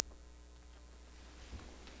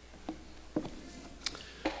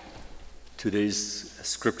Today's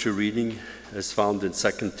scripture reading is found in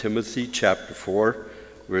 2 Timothy chapter 4,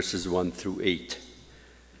 verses 1 through 8.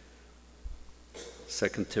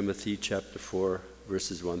 2 Timothy chapter 4,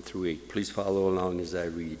 verses 1 through 8. Please follow along as I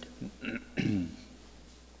read.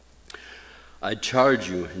 I charge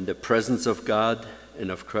you in the presence of God and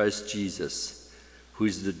of Christ Jesus, who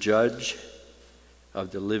is the judge of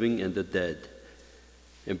the living and the dead,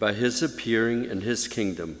 and by his appearing in his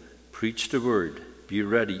kingdom, preach the word. Be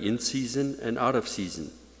ready in season and out of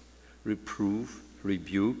season. Reprove,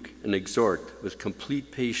 rebuke, and exhort with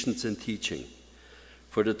complete patience and teaching.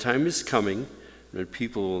 For the time is coming when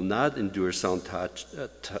people will not endure sound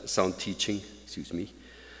teaching,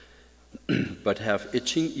 but have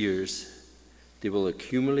itching ears. They will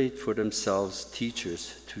accumulate for themselves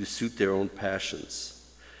teachers to suit their own passions,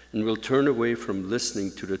 and will turn away from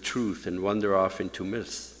listening to the truth and wander off into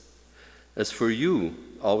myths. As for you,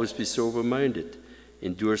 always be sober-minded.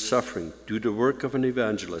 Endure suffering, do the work of an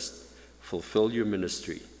evangelist, fulfill your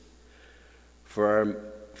ministry. For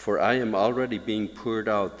I am already being poured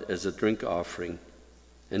out as a drink offering,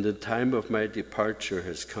 and the time of my departure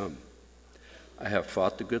has come. I have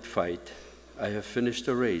fought the good fight, I have finished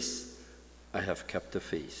the race, I have kept the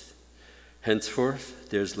faith. Henceforth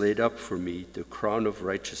there is laid up for me the crown of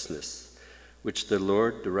righteousness, which the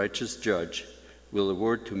Lord, the righteous judge, will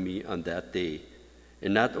award to me on that day,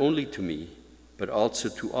 and not only to me, but also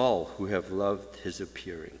to all who have loved his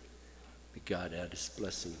appearing. May God add his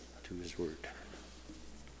blessing to his word.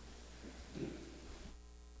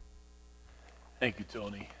 Thank you,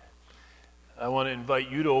 Tony. I want to invite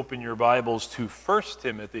you to open your Bibles to 1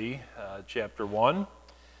 Timothy chapter 1. Our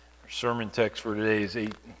sermon text for today is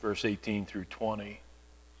verse 18 through 20.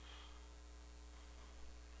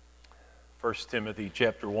 1 Timothy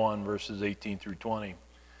chapter 1, verses 18 through 20.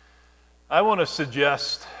 I want to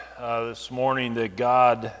suggest this morning that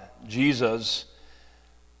God, Jesus,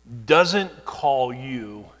 doesn't call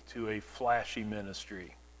you to a flashy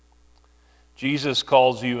ministry. Jesus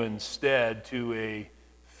calls you instead to a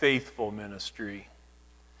faithful ministry.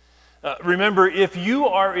 Remember, if you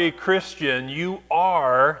are a Christian, you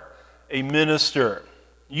are a minister.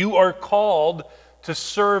 You are called to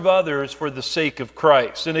serve others for the sake of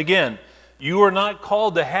Christ. And again, you are not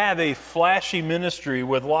called to have a flashy ministry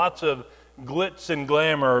with lots of glitz and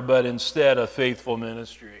glamour, but instead a faithful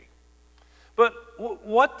ministry. But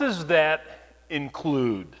what does that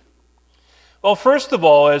include? Well, first of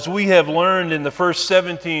all, as we have learned in the first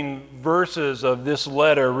 17 verses of this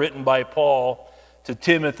letter written by Paul to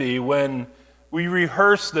Timothy, when we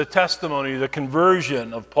rehearse the testimony, the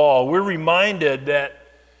conversion of Paul, we're reminded that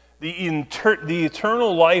the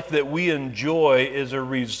eternal life that we enjoy is a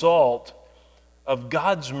result of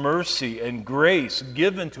God's mercy and grace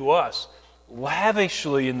given to us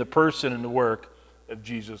lavishly in the person and the work of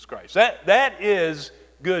Jesus Christ. That is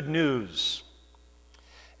good news.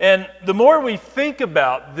 And the more we think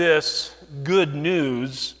about this good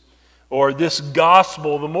news or this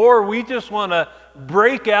gospel, the more we just want to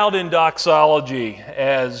break out in doxology,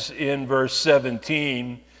 as in verse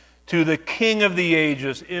 17, to the King of the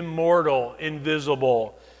ages, immortal,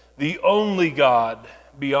 invisible, the only God,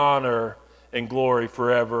 be honor and glory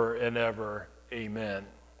forever and ever. Amen.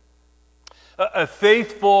 A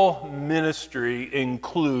faithful ministry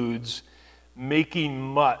includes making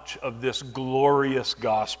much of this glorious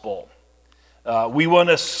gospel. We want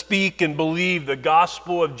to speak and believe the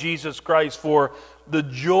gospel of Jesus Christ for the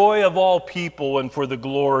joy of all people and for the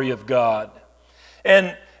glory of God.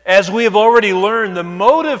 And as we have already learned, the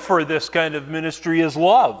motive for this kind of ministry is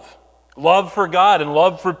love. Love for God and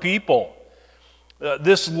love for people.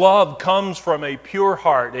 This love comes from a pure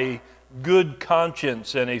heart, a good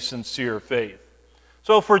conscience, and a sincere faith.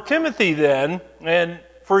 So for Timothy then, and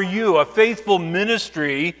for you, a faithful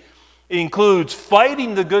ministry includes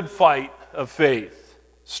fighting the good fight of faith.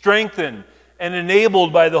 Strengthened and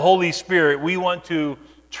enabled by the Holy Spirit, we want to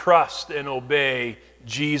trust and obey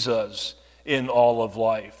Jesus in all of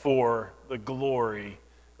life for the glory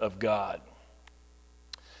of God.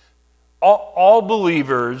 All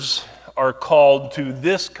believers are called to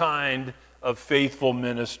this kind of faithful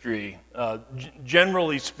ministry,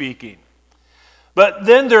 generally speaking. But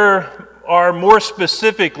then there are more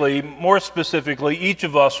specifically, each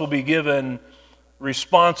of us will be given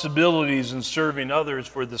responsibilities in serving others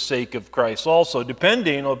for the sake of Christ also,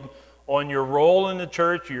 depending on your role in the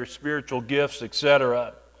church, your spiritual gifts,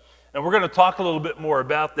 etc. And we're going to talk a little bit more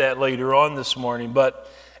about that later on this morning. But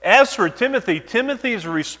as for Timothy, Timothy's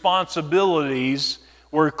responsibilities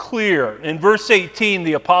were clear. In verse 18,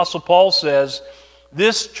 the Apostle Paul says,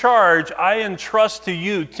 "This charge I entrust to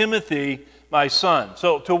you, Timothy, my son."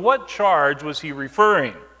 So to what charge was he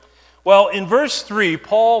referring? Well, in verse 3,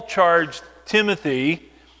 Paul charged Timothy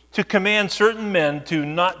to command certain men to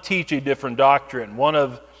not teach a different doctrine. One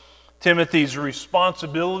of Timothy's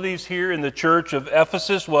responsibilities here in the church of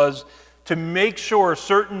Ephesus was to make sure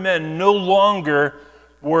certain men no longer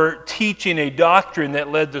were teaching a doctrine that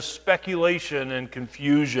led to speculation and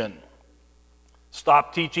confusion.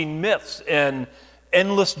 Stop teaching myths and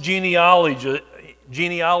endless genealogies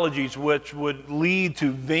which would lead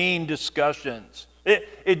to vain discussions.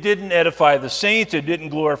 It didn't edify the saints. It didn't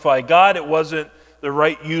glorify God. It wasn't the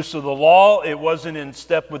right use of the law. It wasn't in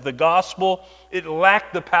step with the gospel. It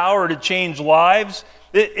lacked the power to change lives.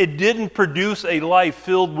 It didn't produce a life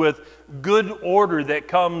filled with good order that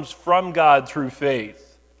comes from God through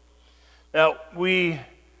faith. Now, we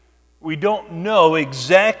don't know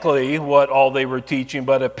exactly what all they were teaching,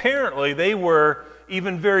 but apparently they were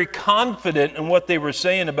even very confident in what they were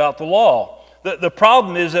saying about the law. The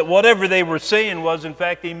problem is that whatever they were saying was, in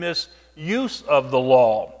fact, a misuse of the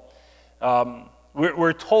law.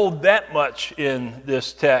 We're told that much in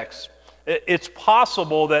this text. It's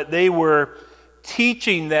possible that they were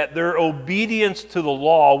teaching that their obedience to the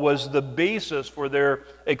law was the basis for their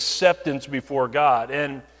acceptance before God.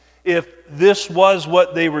 And if this was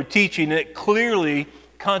what they were teaching, it clearly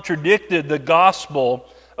contradicted the gospel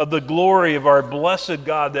of the glory of our blessed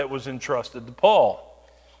God that was entrusted to Paul.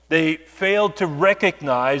 They failed to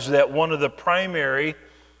recognize that one of the primary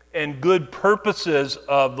and good purposes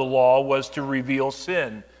of the law was to reveal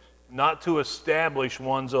sin, not to establish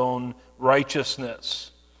one's own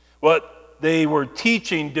righteousness. What they were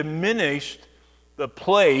teaching diminished the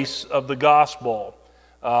place of the gospel.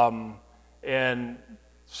 And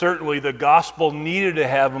certainly the gospel needed to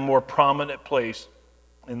have a more prominent place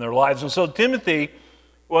in their lives. And so Timothy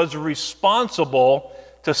was responsible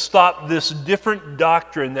to stop this different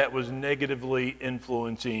doctrine that was negatively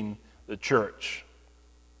influencing the church.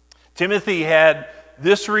 Timothy had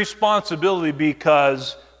this responsibility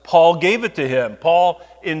because Paul gave it to him. Paul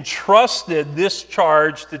entrusted this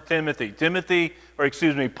charge to Timothy.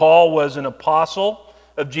 Paul was an apostle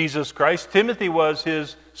of Jesus Christ. Timothy was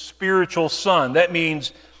his spiritual son. That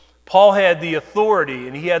means Paul had the authority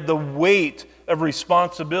and he had the weight of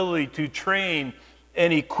responsibility to train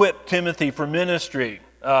and equip Timothy for ministry.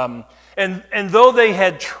 And though they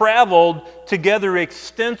had traveled together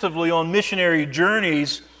extensively on missionary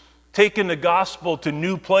journeys, taking the gospel to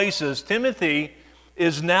new places, Timothy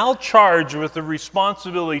is now charged with the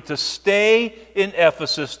responsibility to stay in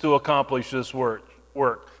Ephesus to accomplish this work.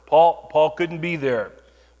 Paul couldn't be there,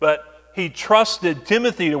 but he trusted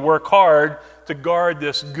Timothy to work hard to guard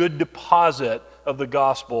this good deposit of the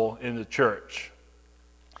gospel in the church.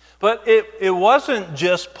 But it wasn't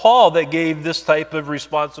just Paul that gave this type of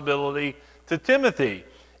responsibility to Timothy.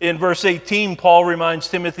 In verse 18, Paul reminds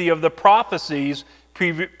Timothy of the prophecies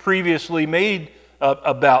previously made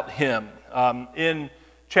about him. In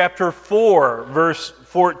chapter 4, verse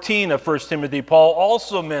 14 of 1 Timothy, Paul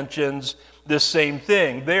also mentions this same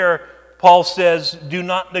thing. There, Paul says, "Do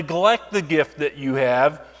not neglect the gift that you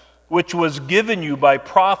have, which was given you by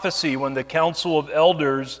prophecy when the council of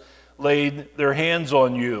elders laid their hands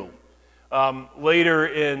on you." Later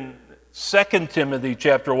in 2 Timothy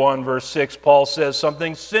chapter 1, verse 6, Paul says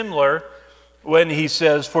something similar when he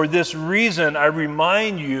says, "For this reason I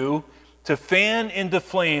remind you to fan into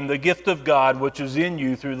flame the gift of God which is in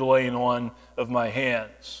you through the laying on of my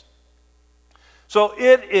hands." So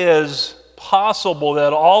it is possible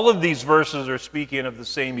that all of these verses are speaking of the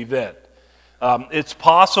same event. It's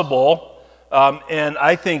possible, and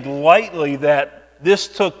I think likely, that this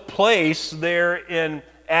took place there in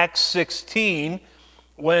Acts 16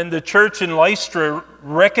 when the church in Lystra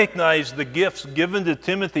recognized the gifts given to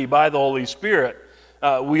Timothy by the Holy Spirit.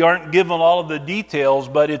 We aren't given all of the details,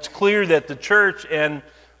 but it's clear that the church and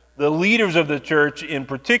the leaders of the church in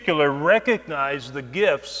particular recognized the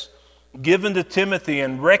gifts given to Timothy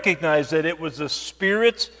and recognized that it was the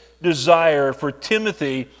Spirit's desire for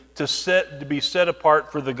Timothy to be set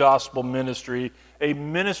apart for the gospel ministry, a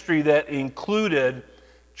ministry that included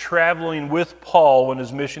traveling with Paul on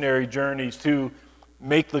his missionary journeys to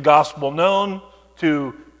make the gospel known,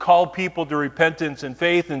 to call people to repentance and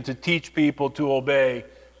faith, and to teach people to obey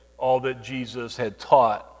all that Jesus had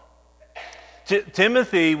taught.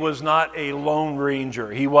 Timothy was not a lone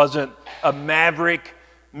ranger. He wasn't a maverick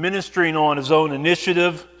ministering on his own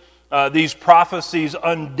initiative. These prophecies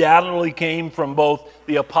undoubtedly came from both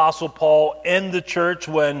the Apostle Paul and the church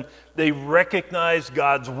when they recognized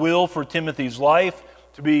God's will for Timothy's life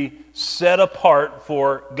to be set apart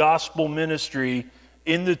for gospel ministry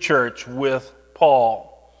in the church with Paul.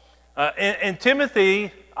 And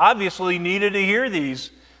Timothy obviously needed to hear these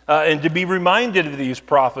and to be reminded of these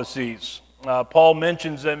prophecies. Paul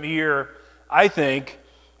mentions them here, I think,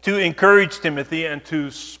 to encourage Timothy and to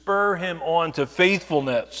spur him on to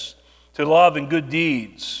faithfulness, to love and good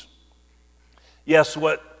deeds. Yes,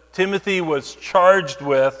 what Timothy was charged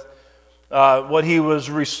with, what he was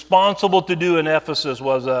responsible to do in Ephesus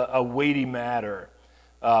was a weighty matter.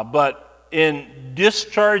 But in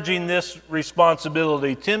discharging this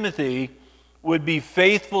responsibility, Timothy would be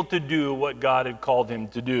faithful to do what God had called him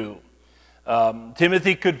to do.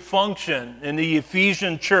 Timothy could function in the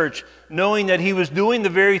Ephesian church knowing that he was doing the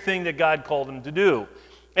very thing that God called him to do.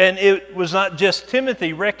 And it was not just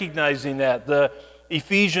Timothy recognizing that. The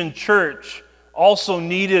Ephesian church also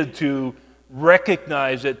needed to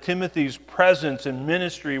recognize that Timothy's presence and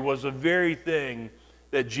ministry was the very thing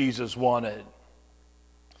that Jesus wanted.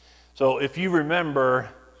 So if you remember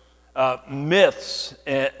myths,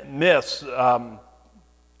 Timothy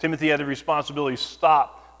had the responsibility to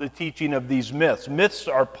stop the teaching of these myths. Myths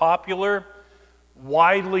are popular,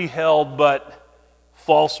 widely held, but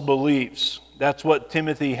false beliefs. That's what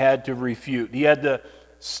Timothy had to refute. He had to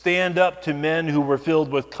stand up to men who were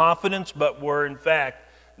filled with confidence, but were in fact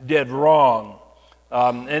dead wrong.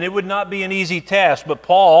 And it would not be an easy task, but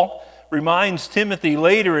Paul reminds Timothy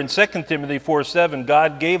later in 2 Timothy 4:7,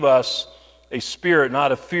 God gave us a spirit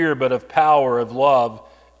not of fear, but of power, of love,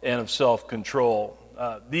 and of self-control.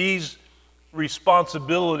 These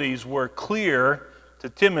responsibilities were clear to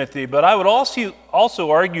Timothy, but I would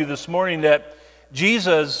also argue this morning that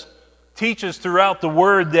Jesus teaches throughout the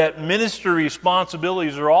Word that ministry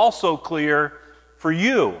responsibilities are also clear for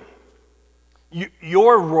you.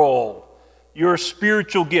 Your role, your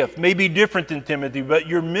spiritual gift may be different than Timothy, but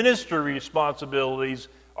your ministry responsibilities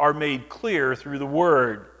are made clear through the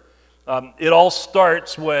Word. It all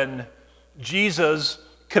starts when Jesus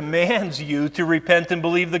commands you to repent and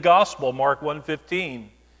believe the gospel, Mark 1:15.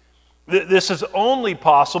 This is only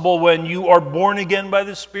possible when you are born again by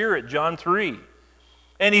the Spirit, John 3.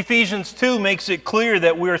 And Ephesians 2 makes it clear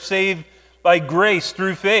that we are saved by grace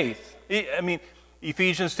through faith.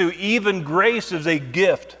 Ephesians 2, even grace is a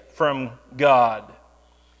gift from God.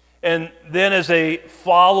 And then as a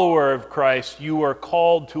follower of Christ, you are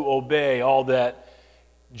called to obey all that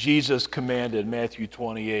Jesus commanded, Matthew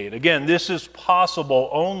 28. Again, this is possible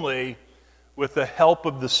only with the help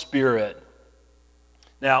of the Spirit.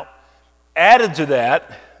 Now, added to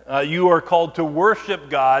that, you are called to worship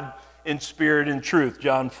God in spirit and truth,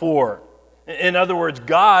 John 4. In other words,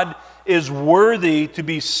 God is worthy to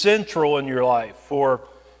be central in your life, for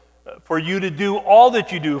you to do all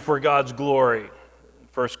that you do for God's glory,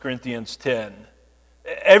 1 Corinthians 10.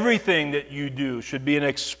 Everything that you do should be an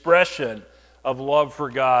expression of love for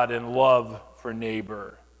God and love for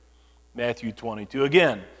neighbor, Matthew 22.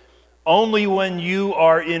 Again, only when you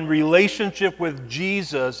are in relationship with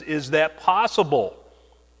Jesus is that possible.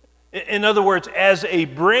 In other words, as a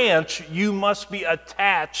branch, you must be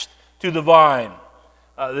attached to the vine.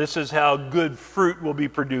 This is how good fruit will be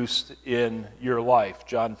produced in your life,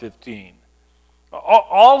 John 15.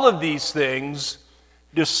 All of these things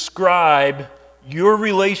describe your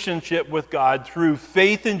relationship with God through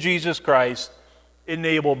faith in Jesus Christ,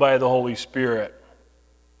 enabled by the Holy Spirit.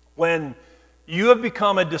 When you have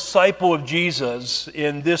become a disciple of Jesus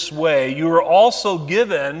in this way, you are also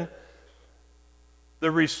given the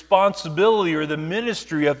responsibility or the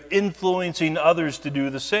ministry of influencing others to do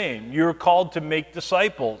the same. You're called to make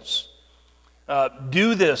disciples.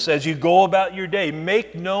 Do this as you go about your day.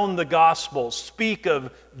 Make known the gospel. Speak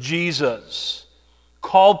of Jesus.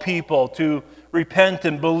 Call people to repent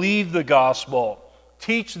and believe the gospel.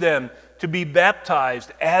 Teach them to be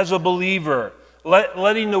baptized as a believer.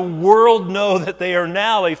 Letting the world know that they are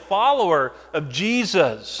now a follower of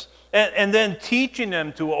Jesus. And then teaching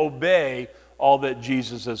them to obey all that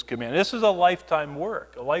Jesus has commanded. This is a lifetime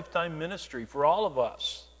work, a lifetime ministry for all of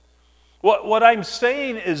us. What I'm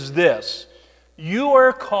saying is this. You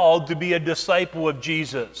are called to be a disciple of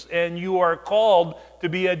Jesus, and you are called to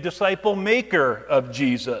be a disciple maker of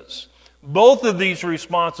Jesus. Both of these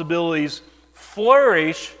responsibilities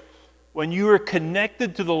flourish when you are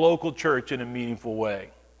connected to the local church in a meaningful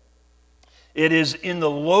way. It is in the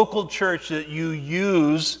local church that you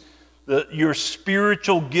use your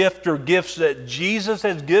spiritual gift or gifts that Jesus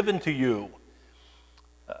has given to you.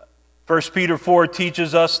 1 Peter 4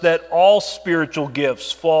 teaches us that all spiritual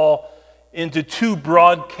gifts fall into two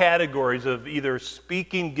broad categories of either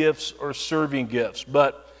speaking gifts or serving gifts.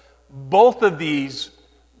 But both of these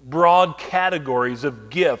broad categories of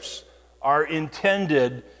gifts are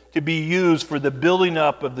intended to be used for the building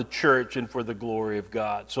up of the church and for the glory of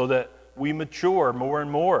God, so that we mature more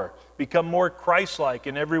and more, become more Christ-like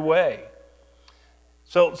in every way.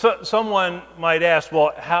 So someone might ask,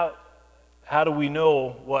 well, how do we know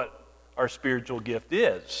what our spiritual gift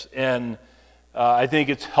is? And I think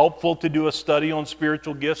it's helpful to do a study on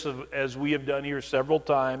spiritual gifts, as we have done here several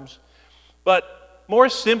times. But more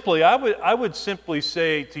simply, I would simply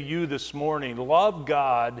say to you this morning, love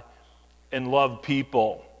God and love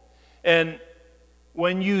people. And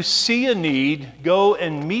when you see a need, go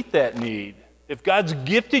and meet that need. If God's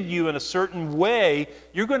gifted you in a certain way,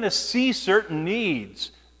 you're going to see certain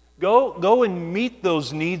needs. Go and meet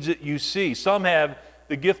those needs that you see. Some have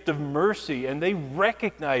the gift of mercy, and they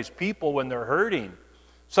recognize people when they're hurting.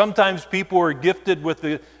 Sometimes people are gifted with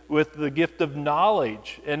the gift of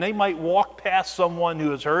knowledge, and they might walk past someone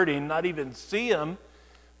who is hurting, not even see them,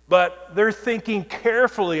 but they're thinking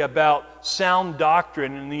carefully about sound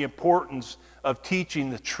doctrine and the importance of teaching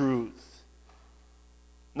the truth.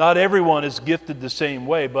 Not everyone is gifted the same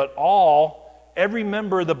way, but every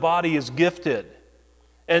member of the body is gifted.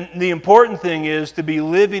 And the important thing is to be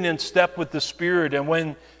living in step with the Spirit, and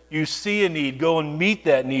when you see a need, go and meet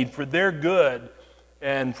that need for their good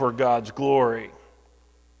and for God's glory.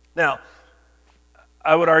 Now,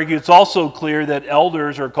 I would argue it's also clear that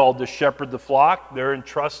elders are called to shepherd the flock. They're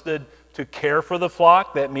entrusted to care for the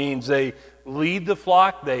flock. That means they lead the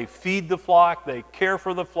flock, they feed the flock, they care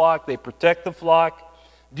for the flock, they protect the flock.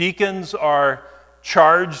 Deacons are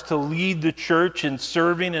charged to lead the church in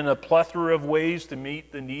serving in a plethora of ways to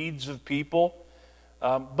meet the needs of people.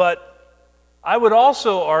 But I would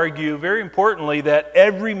also argue, very importantly, that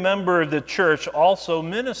every member of the church also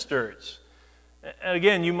ministers. And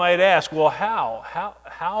again, you might ask, well, how?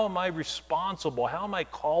 How am I responsible? How am I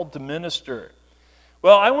called to minister?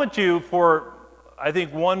 Well, I want you, for, I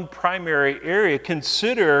think, one primary area,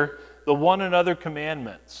 consider the one another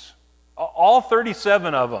commandments. All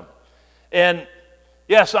 37 of them. And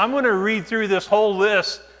yes, I'm going to read through this whole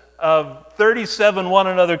list of 37 one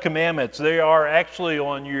another commandments. They are actually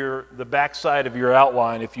on the backside of your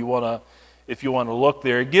outline if you want to look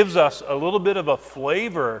there. It gives us a little bit of a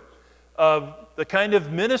flavor of the kind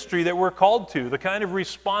of ministry that we're called to, the kind of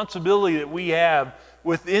responsibility that we have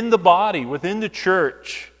within the body, within the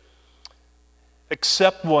church.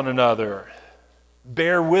 Accept one another,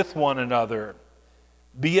 bear with one another,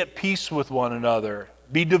 be at peace with one another,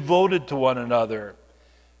 be devoted to one another,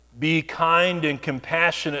 be kind and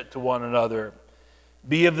compassionate to one another,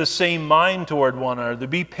 be of the same mind toward one another,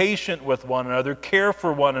 be patient with one another, care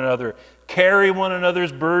for one another, carry one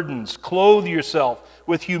another's burdens, clothe yourself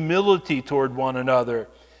with humility toward one another,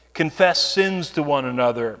 confess sins to one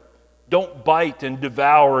another, don't bite and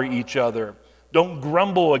devour each other, don't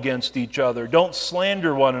grumble against each other, don't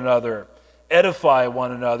slander one another, edify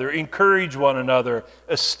one another, encourage one another,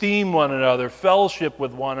 esteem one another, fellowship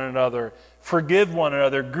with one another, forgive one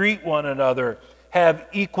another, greet one another, have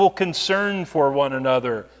equal concern for one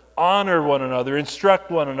another, honor one another,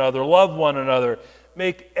 instruct one another, love one another,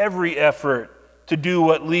 make every effort to do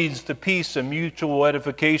what leads to peace and mutual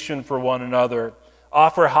edification for one another,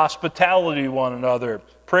 offer hospitality to one another,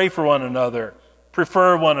 pray for one another,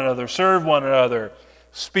 prefer one another, serve one another,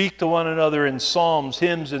 speak to one another in psalms,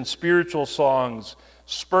 hymns, and spiritual songs.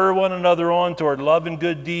 Spur one another on toward love and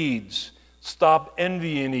good deeds. Stop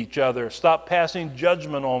envying each other. Stop passing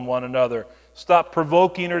judgment on one another. Stop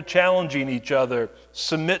provoking or challenging each other.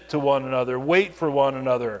 Submit to one another. Wait for one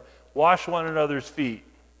another. Wash one another's feet.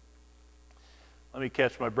 Let me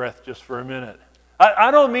catch my breath just for a minute.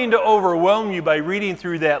 I don't mean to overwhelm you by reading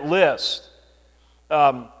through that list.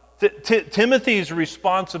 Timothy's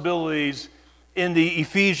responsibilities in the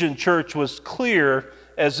Ephesian church was clear,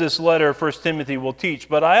 as this letter of 1 Timothy will teach.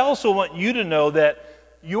 But I also want you to know that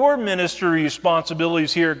your ministry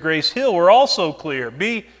responsibilities here at Grace Hill were also clear.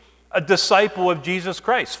 Be a disciple of Jesus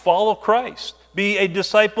Christ. Follow Christ. Be a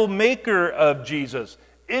disciple maker of Jesus.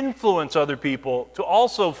 Influence other people to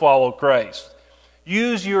also follow Christ.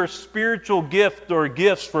 Use your spiritual gift or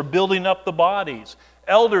gifts for building up the bodies.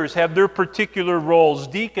 Elders have their particular roles.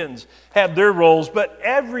 Deacons have their roles. But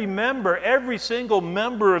every single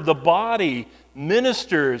member of the body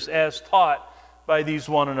ministers as taught by these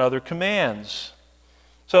one another commands.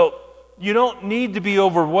 So you don't need to be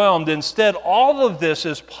overwhelmed. Instead, all of this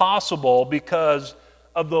is possible because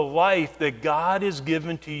of the life that God has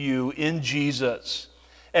given to you in Jesus.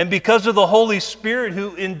 And because of the Holy Spirit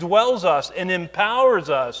who indwells us and empowers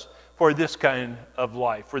us for this kind of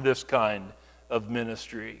life, for this kind of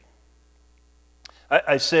ministry.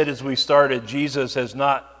 I said as we started, Jesus has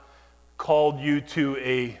not called you to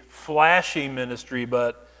a flashy ministry,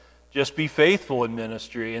 but just be faithful in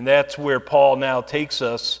ministry. And that's where Paul now takes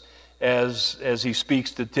us as he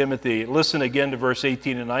speaks to Timothy. Listen again to verse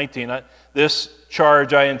 18 and 19. This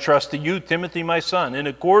charge I entrust to you, Timothy, my son, in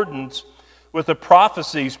accordance with the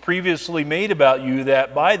prophecies previously made about you,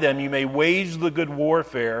 that by them you may wage the good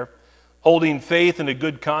warfare, holding faith and a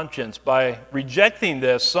good conscience. By rejecting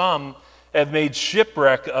this, some have made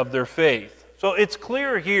shipwreck of their faith. So it's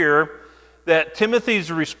clear here that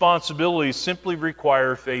Timothy's responsibilities simply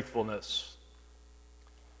require faithfulness.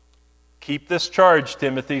 Keep this charge,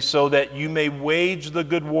 Timothy, so that you may wage the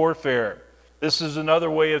good warfare. This is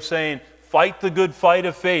another way of saying, fight the good fight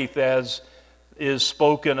of faith, as is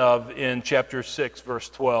spoken of in chapter 6, verse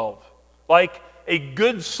 12. Like a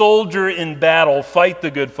good soldier in battle, fight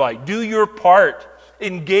the good fight. Do your part.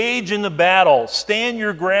 Engage in the battle. Stand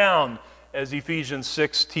your ground, as Ephesians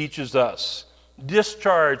 6 teaches us.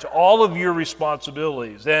 Discharge all of your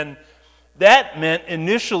responsibilities. And that meant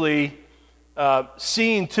initially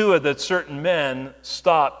seeing to it that certain men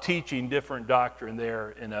stopped teaching different doctrine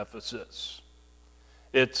there in Ephesus.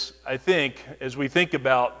 I think, as we think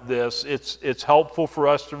about this, it's helpful for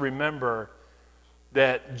us to remember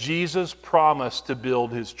that Jesus promised to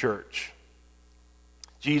build his church.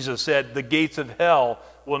 Jesus said, the gates of hell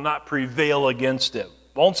will not prevail against it.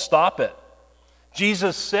 Won't stop it.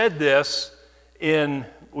 Jesus said this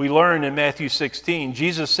we learn in Matthew 16,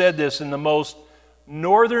 Jesus said this in the most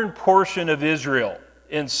northern portion of Israel,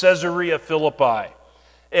 in Caesarea Philippi.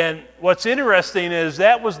 And what's interesting is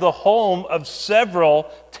that was the home of several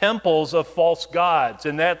temples of false gods.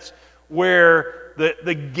 And that's where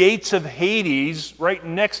the gates of Hades, right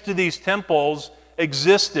next to these temples,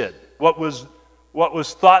 existed. What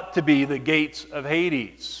was thought to be the gates of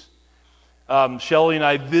Hades. Shelley and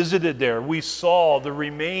I visited there. We saw the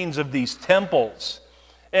remains of these temples.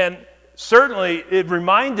 And certainly it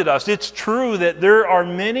reminded us, it's true that there are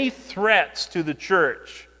many threats to the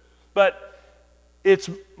church. But it's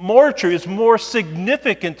more true, it's more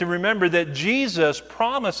significant to remember that Jesus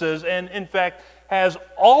promises, and in fact has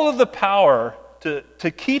all of the power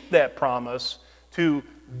to keep that promise, to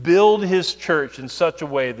build his church in such a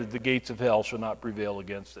way that the gates of hell shall not prevail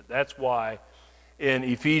against it. That's why in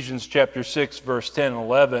Ephesians chapter 6, verse 10 and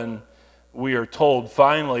 11, we are told,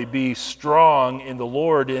 finally, be strong in the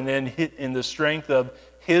Lord and in the strength of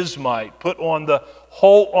his might. Put on the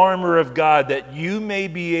whole armor of God that you may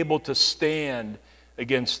be able to stand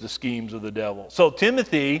against the schemes of the devil. So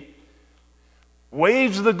Timothy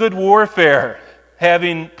wage the good warfare,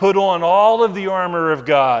 having put on all of the armor of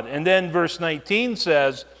God. And then verse 19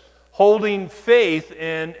 says, holding faith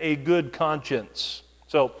and a good conscience.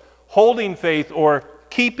 So holding faith or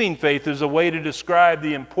keeping faith is a way to describe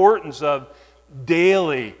the importance of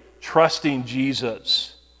daily trusting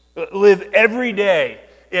Jesus. Live every day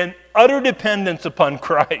in utter dependence upon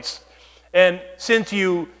Christ. And since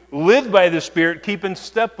you live by the Spirit, keep in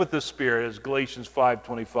step with the Spirit, as Galatians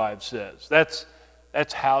 5:25 says.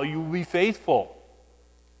 That's how you will be faithful.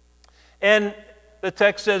 And the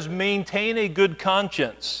text says, maintain a good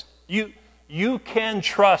conscience. You can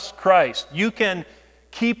trust Christ. You can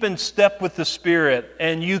keep in step with the Spirit,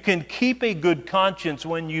 and you can keep a good conscience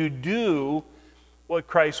when you do what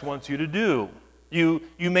Christ wants you to do. You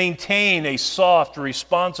maintain a soft,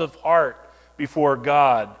 responsive heart before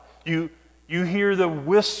God. You hear the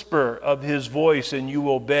whisper of his voice and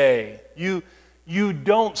you obey. You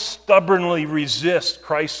don't stubbornly resist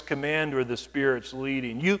Christ's command or the Spirit's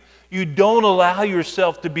leading. You don't allow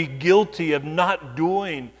yourself to be guilty of not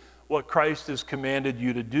doing what Christ has commanded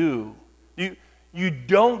you to do. You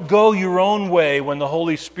don't go your own way when the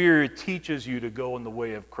Holy Spirit teaches you to go in the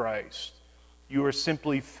way of Christ. You are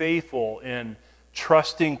simply faithful in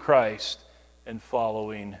trusting Christ and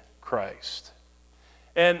following Christ.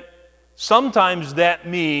 And sometimes that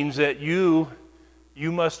means that you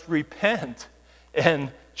must repent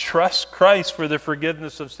and trust Christ for the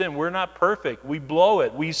forgiveness of sin. We're not perfect. We blow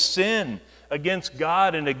it. We sin against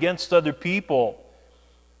God and against other people.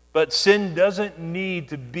 But sin doesn't need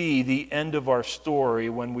to be the end of our story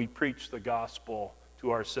when we preach the gospel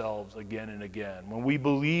to ourselves again and again, when we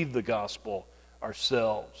believe the gospel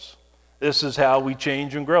ourselves. This is how we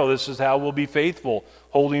change and grow. This is how we'll be faithful,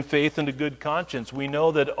 holding faith and a good conscience. We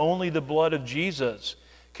know that only the blood of Jesus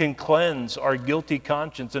can cleanse our guilty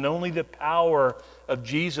conscience, and only the power of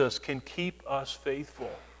Jesus can keep us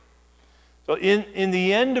faithful. So in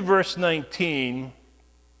the end of verse 19,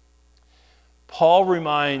 Paul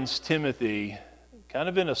reminds Timothy, kind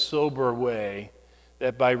of in a sober way,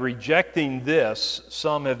 that by rejecting this,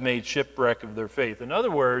 some have made shipwreck of their faith. In other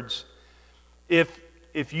words, if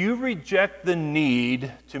you reject the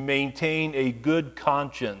need to maintain a good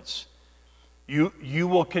conscience, you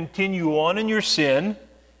will continue on in your sin,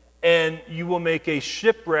 and you will make a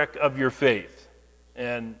shipwreck of your faith.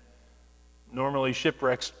 And normally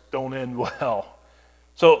shipwrecks don't end well.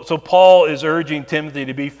 So Paul is urging Timothy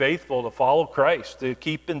to be faithful, to follow Christ, to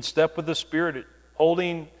keep in step with the Spirit,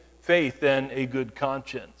 holding faith and a good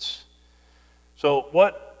conscience. So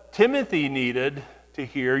what Timothy needed to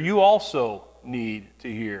hear, you also need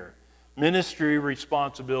to hear. Ministry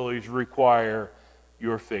responsibilities require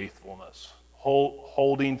your faithfulness,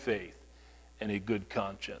 holding faith and a good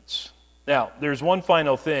conscience. Now, there's one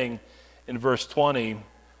final thing in verse 20.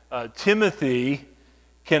 Timothy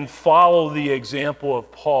can follow the example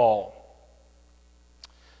of Paul.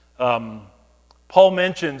 Paul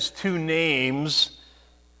mentions two names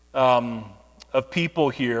of people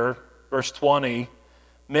here, verse 20,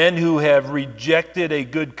 men who have rejected a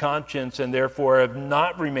good conscience and therefore have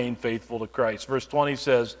not remained faithful to Christ. Verse 20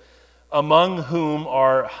 says, among whom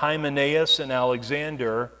are Hymenaeus and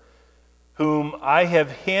Alexander, whom I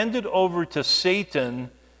have handed over to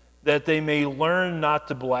Satan that they may learn not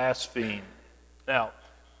to blaspheme. Now,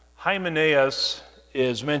 Hymenaeus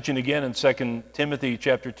is mentioned again in 2 Timothy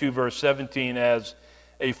chapter 2, verse 17 as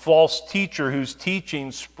a false teacher whose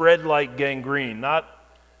teaching spread like gangrene. Not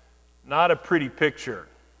a pretty picture.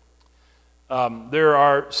 There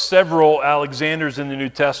are several Alexanders in the New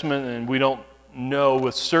Testament, and we don't know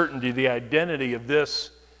with certainty the identity of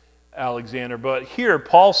this Alexander. But here,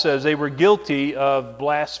 Paul says they were guilty of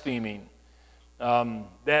blaspheming.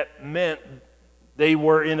 That meant they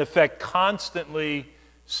were, in effect, constantly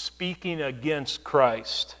speaking against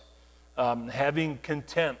Christ, having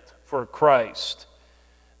contempt for Christ,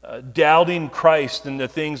 doubting Christ and the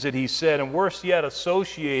things that he said, and worse yet,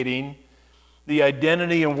 associating the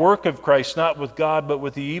identity and work of Christ not with God but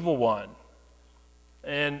with the evil one.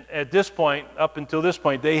 And at this point, up until this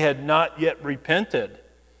point, they had not yet repented,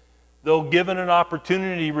 though given an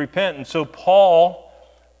opportunity to repent. And so Paul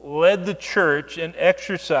led the church in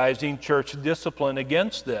exercising church discipline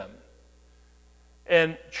against them.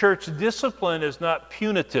 And church discipline is not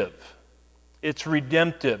punitive, it's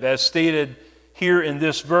redemptive. As stated here in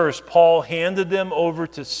this verse, Paul handed them over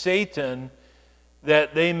to Satan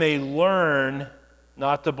that they may learn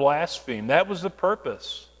not to blaspheme. That was the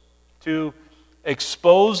purpose, to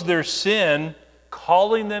expose their sin,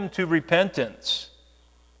 calling them to repentance.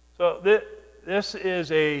 So this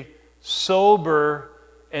is a sober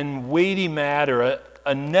and weighty matter,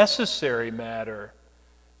 a necessary matter.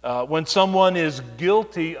 When someone is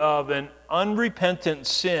guilty of an unrepentant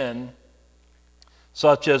sin,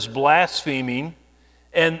 such as blaspheming,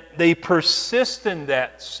 and they persist in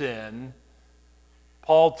that sin,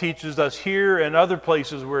 Paul teaches us here and other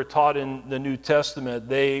places we're taught in the New Testament,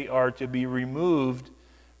 they are to be removed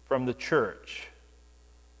from the church.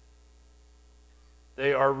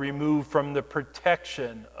 They are removed from the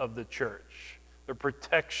protection of the church, the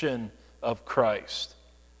protection of Christ.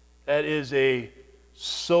 That is a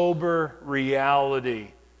sober reality,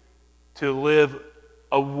 to live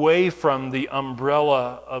away from the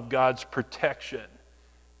umbrella of God's protection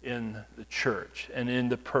in the church and in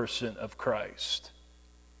the person of Christ.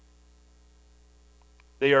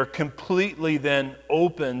 They are completely then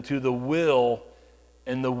open to the will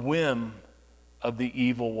and the whim of the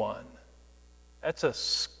evil one. That's a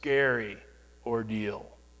scary ordeal.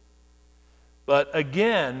 But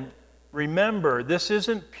again, remember, this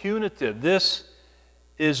isn't punitive. This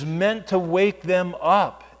is meant to wake them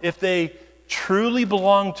up. If they truly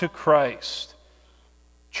belong to Christ,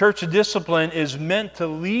 church discipline is meant to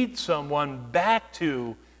lead someone back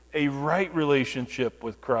to a right relationship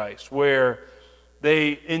with Christ, where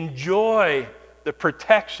they enjoy the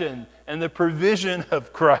protection and the provision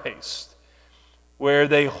of Christ, where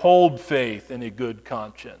they hold faith and a good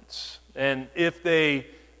conscience. And if they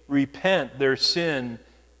repent, their sin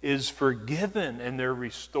is forgiven and they're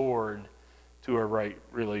restored to a right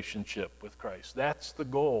relationship with Christ. That's the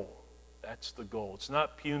goal. That's the goal. It's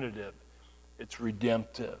not punitive, it's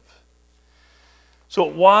redemptive. So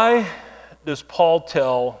why does Paul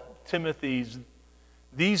tell Timothy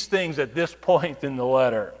these things at this point in the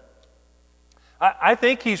letter? I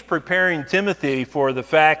think he's preparing Timothy for the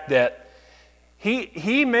fact that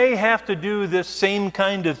he may have to do this same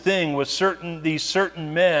kind of thing with these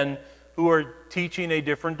certain men who are teaching a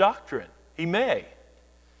different doctrine. He may.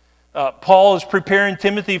 Paul is preparing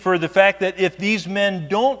Timothy for the fact that if these men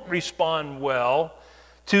don't respond well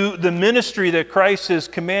to the ministry that Christ is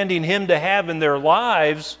commanding him to have in their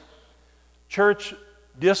lives, church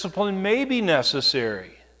discipline may be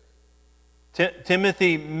necessary.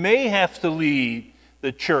 Timothy may have to lead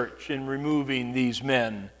the church in removing these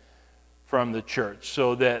men from the church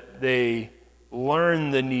so that they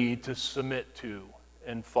learn the need to submit to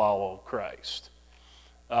and follow Christ.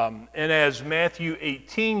 And as Matthew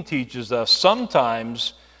 18 teaches us,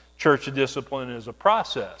 sometimes church discipline is a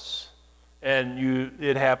process, and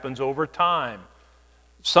it happens over time.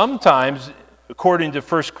 Sometimes, according to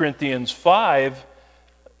 1 Corinthians 5,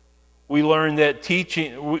 we learn that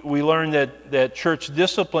that church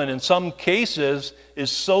discipline in some cases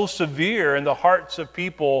is so severe and the hearts of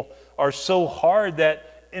people are so hard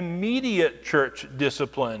that immediate church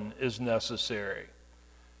discipline is necessary.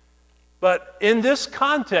 But in this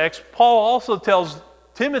context, Paul also tells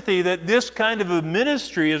Timothy that this kind of a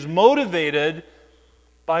ministry is motivated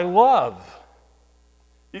by love.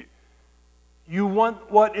 You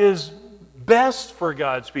want what is best for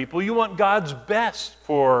God's people. You want God's best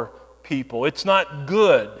for people. It's not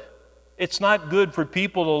good. It's not good for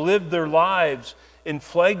people to live their lives in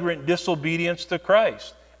flagrant disobedience to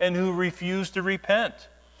Christ and who refuse to repent,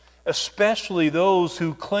 especially those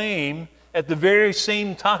who claim at the very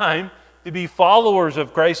same time to be followers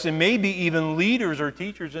of Christ and maybe even leaders or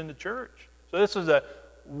teachers in the church. So this is a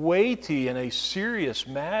weighty and a serious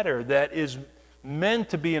matter that is meant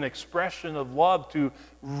to be an expression of love to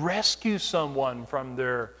rescue someone from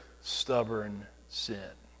their stubborn sin.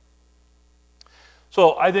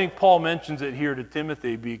 So I think Paul mentions it here to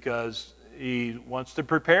Timothy because he wants to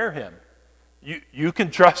prepare him. You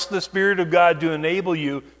can trust the Spirit of God to enable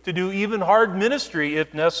you to do even hard ministry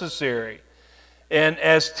if necessary. And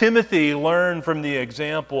as Timothy learned from the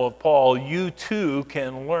example of Paul, you too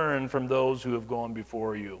can learn from those who have gone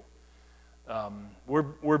before you.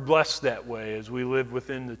 We're blessed that way as we live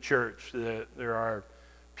within the church. That there are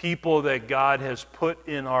people that God has put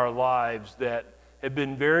in our lives that have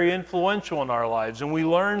been very influential in our lives, and we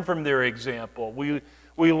learn from their example.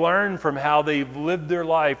 We learn from how they've lived their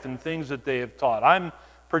life and things that they have taught. I'm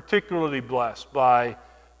particularly blessed by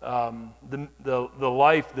the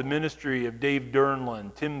life, the ministry of Dave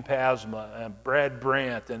Dernland, Tim Pasma, Brad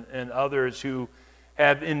Brandt, and others who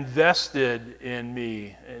have invested in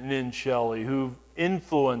me and in Shelley, who've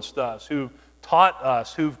influenced us, who've taught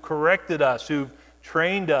us, who've corrected us, who've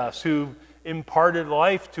trained us, who've imparted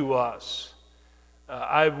life to us.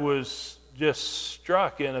 I was just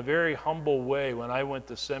struck in a very humble way when I went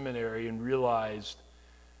to seminary and realized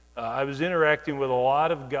I was interacting with a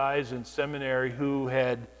lot of guys in seminary who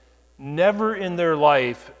had never in their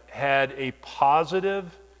life had a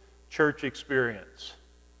positive church experience.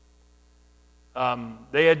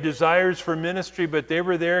 They had desires for ministry, but they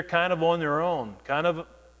were there kind of on their own, kind of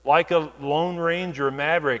like a lone ranger, a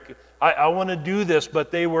maverick. I want to do this,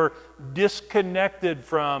 but they were disconnected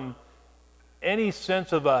from any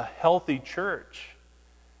sense of a healthy church.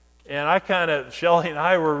 And Shelley and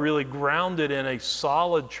I were really grounded in a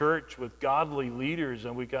solid church with godly leaders,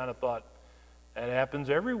 and we kind of thought, that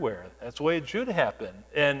happens everywhere. That's the way it should happen.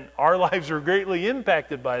 And our lives are greatly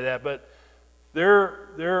impacted by that, but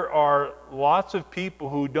there are lots of people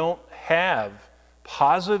who don't have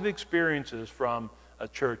positive experiences from a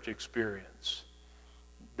church experience.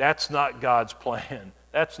 That's not God's plan.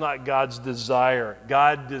 That's not God's desire.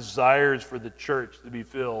 God desires for the church to be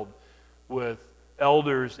filled with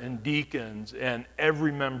elders and deacons and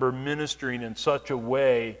every member ministering in such a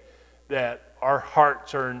way that our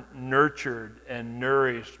hearts are nurtured and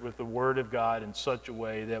nourished with the Word of God in such a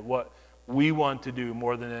way that what we want to do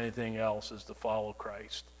more than anything else is to follow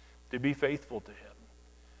Christ, to be faithful to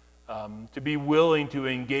Him, to be willing to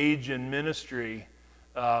engage in ministry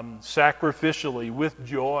sacrificially with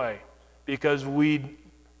joy, because we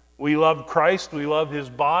love Christ, we love His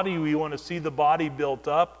body, we want to see the body built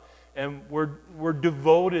up, and we're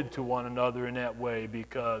devoted to one another in that way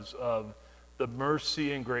because of the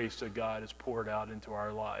mercy and grace that God has poured out into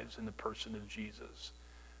our lives in the person of Jesus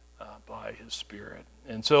by His Spirit.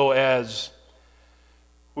 And so as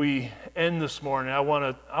we end this morning, I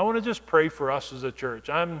want to just pray for us as a church.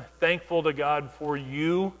 I'm thankful to God for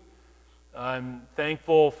you. I'm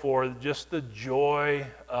thankful for just the joy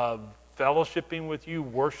of fellowshipping with you,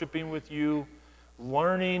 worshiping with you,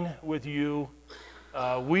 learning with you.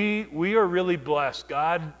 We are really blessed.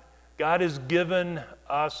 God has given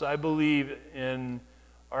us, I believe, in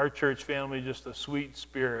our church family just a sweet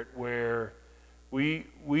spirit where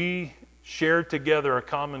we share together a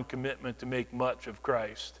common commitment to make much of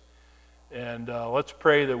Christ. And let's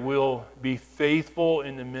pray that we'll be faithful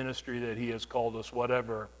in the ministry that He has called us,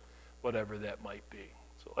 whatever that might be.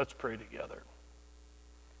 So let's pray together.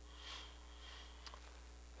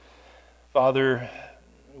 Father,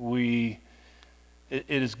 it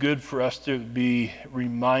is good for us to be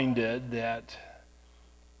reminded that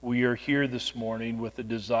we are here this morning with a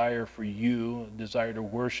desire for you, a desire to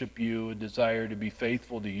worship you, a desire to be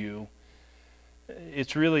faithful to you.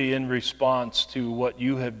 It's really in response to what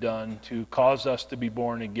you have done to cause us to be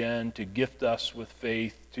born again, to gift us with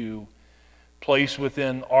faith, to place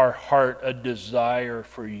within our heart a desire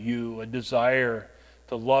for you, a desire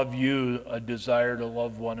to love you, a desire to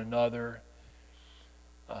love one another.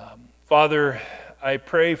 Father, I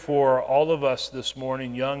pray for all of us this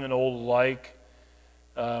morning, young and old alike.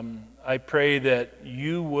 I pray that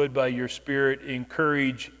you would, by your Spirit,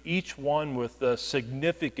 encourage each one with the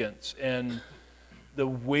significance and the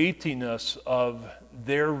weightiness of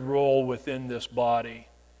their role within this body.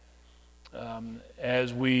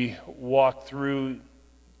 As we walk through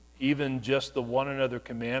even just the one another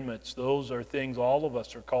commandments, those are things all of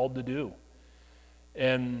us are called to do.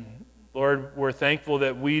 And Lord, we're thankful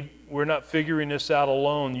that we're not figuring this out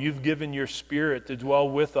alone. You've given your Spirit to dwell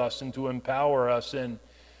with us and to empower us, and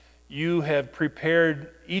you have prepared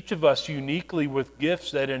each of us uniquely with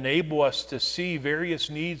gifts that enable us to see various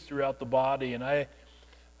needs throughout the body. And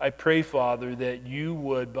I pray, Father, that you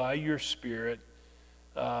would, by your Spirit,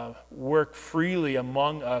 work freely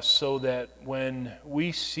among us so that when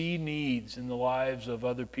we see needs in the lives of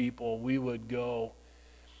other people, we would go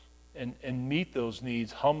and meet those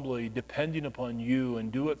needs humbly, depending upon you, and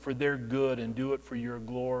do it for their good and do it for your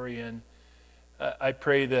glory. And I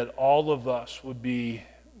pray that all of us would be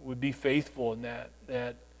faithful in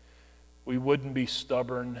that we wouldn't be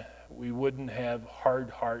stubborn, we wouldn't have hard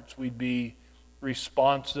hearts, we'd be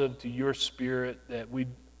responsive to your Spirit, that we'd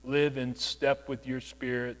live in step with your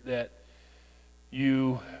Spirit, that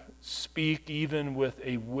you speak even with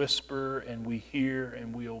a whisper and we hear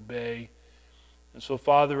and we obey. And so,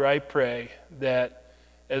 Father, I pray that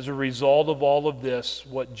as a result of all of this,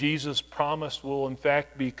 what Jesus promised will in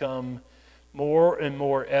fact become more and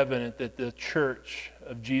more evident, that the church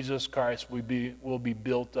of Jesus Christ will be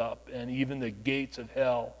built up, and even the gates of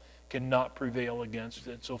hell cannot prevail against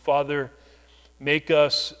it. So, Father, make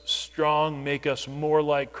us strong, make us more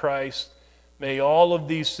like Christ. May all of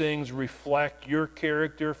these things reflect your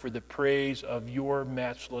character for the praise of your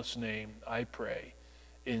matchless name, I pray,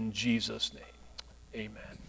 in Jesus' name. Amen.